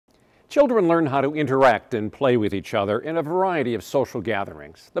Children learn how to interact and play with each other in a variety of social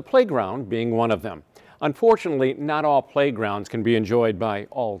gatherings, the playground being one of them. Unfortunately, not all playgrounds can be enjoyed by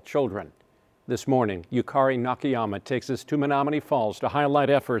all children. This morning, Yukare Nakayama takes us to Menomonee Falls to highlight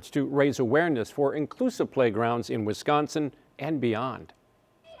efforts to raise awareness for inclusive playgrounds in Wisconsin and beyond.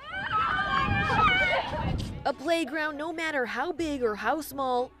 A playground, no matter how big or how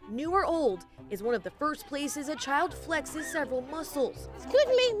small, new or old, is one of the first places a child flexes several muscles. Excuse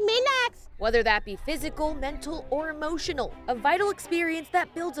me next. Whether that be physical, mental, or emotional, a vital experience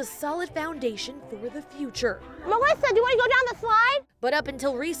that builds a solid foundation for the future. Melissa, do you want to go down the slide? But up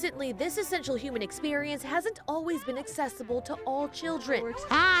until recently, this essential human experience hasn't always been accessible to all children.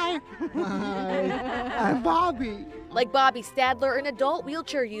 Hi. I'm Bobby. Like Bobby Stadler, an adult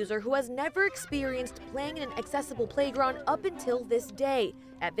wheelchair user who has never experienced playing in an accessible playground up until this day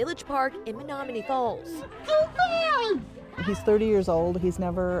at Village Park in Menomonee Falls. He's 30 years old. He's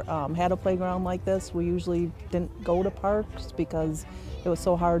never had a playground like this. We usually didn't go to parks because it was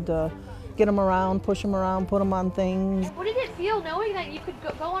so hard to get him around, push him around, put him on things. What did it feel knowing that you could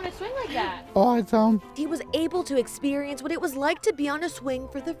go on a swing like that? Awesome. He was able to experience what it was like to be on a swing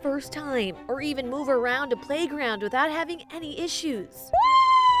for the first time, or even move around a playground without having any issues.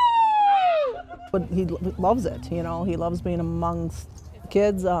 But he loves it, you know. He loves being amongst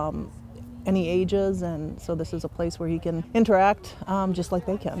kids, any ages, and so this is a place where he can interact just like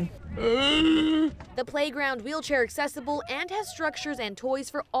they can. The playground wheelchair accessible and has structures and toys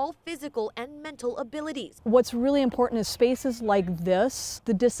for all physical and mental abilities. What's really important is spaces like this,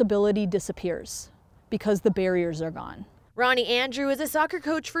 the disability disappears because the barriers are gone. Ronnie Andrew is a soccer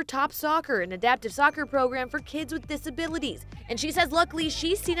coach for Top Soccer, an adaptive soccer program for kids with disabilities. And she says luckily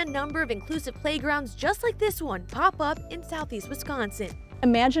she's seen a number of inclusive playgrounds just like this one pop up in southeast Wisconsin.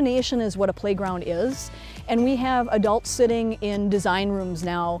 Imagination is what a playground is, and we have adults sitting in design rooms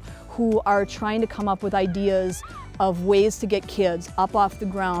now who are trying to come up with ideas of ways to get kids up off the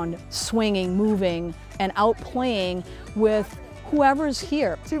ground, swinging, moving, and out playing with whoever's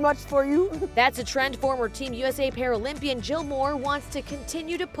here. Too much for you? That's a trend former Team USA Paralympian Jill Moore wants to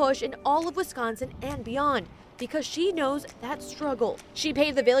continue to push in all of Wisconsin and beyond, because she knows that struggle. She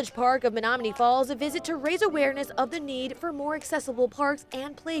paid the Village Park of Menomonee Falls a visit to raise awareness of the need for more accessible parks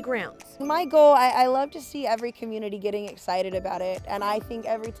and playgrounds. My goal, I love to see every community getting excited about it, and I think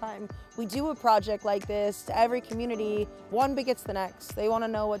every time we do a project like this, every community, one begets the next. They want to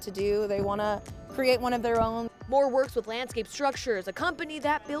know what to do, they want to create one of their own. Moore works with Landscape Structures, a company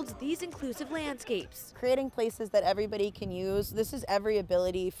that builds these inclusive landscapes. Creating places that everybody can use. This is every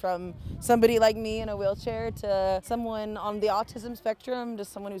ability from somebody like me in a wheelchair to someone on the autism spectrum to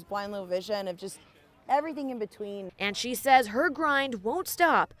someone who's blind, low vision, of just everything in between. And she says her grind won't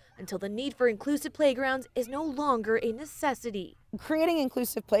stop until the need for inclusive playgrounds is no longer a necessity. Creating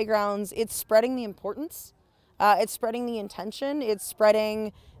inclusive playgrounds, it's spreading the importance, it's spreading the intention, it's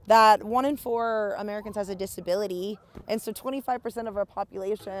spreading that 1 in 4 Americans has a disability, and so 25% of our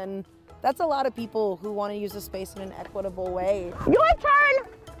population, that's a lot of people who want to use the space in an equitable way. Your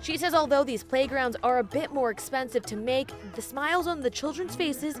turn. She says although these playgrounds are a bit more expensive to make, the smiles on the children's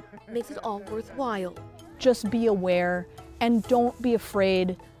faces makes it all worthwhile. Just be aware and don't be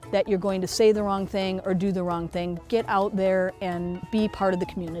afraid that you're going to say the wrong thing or do the wrong thing. Get out there and be part of the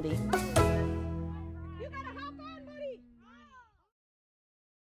community.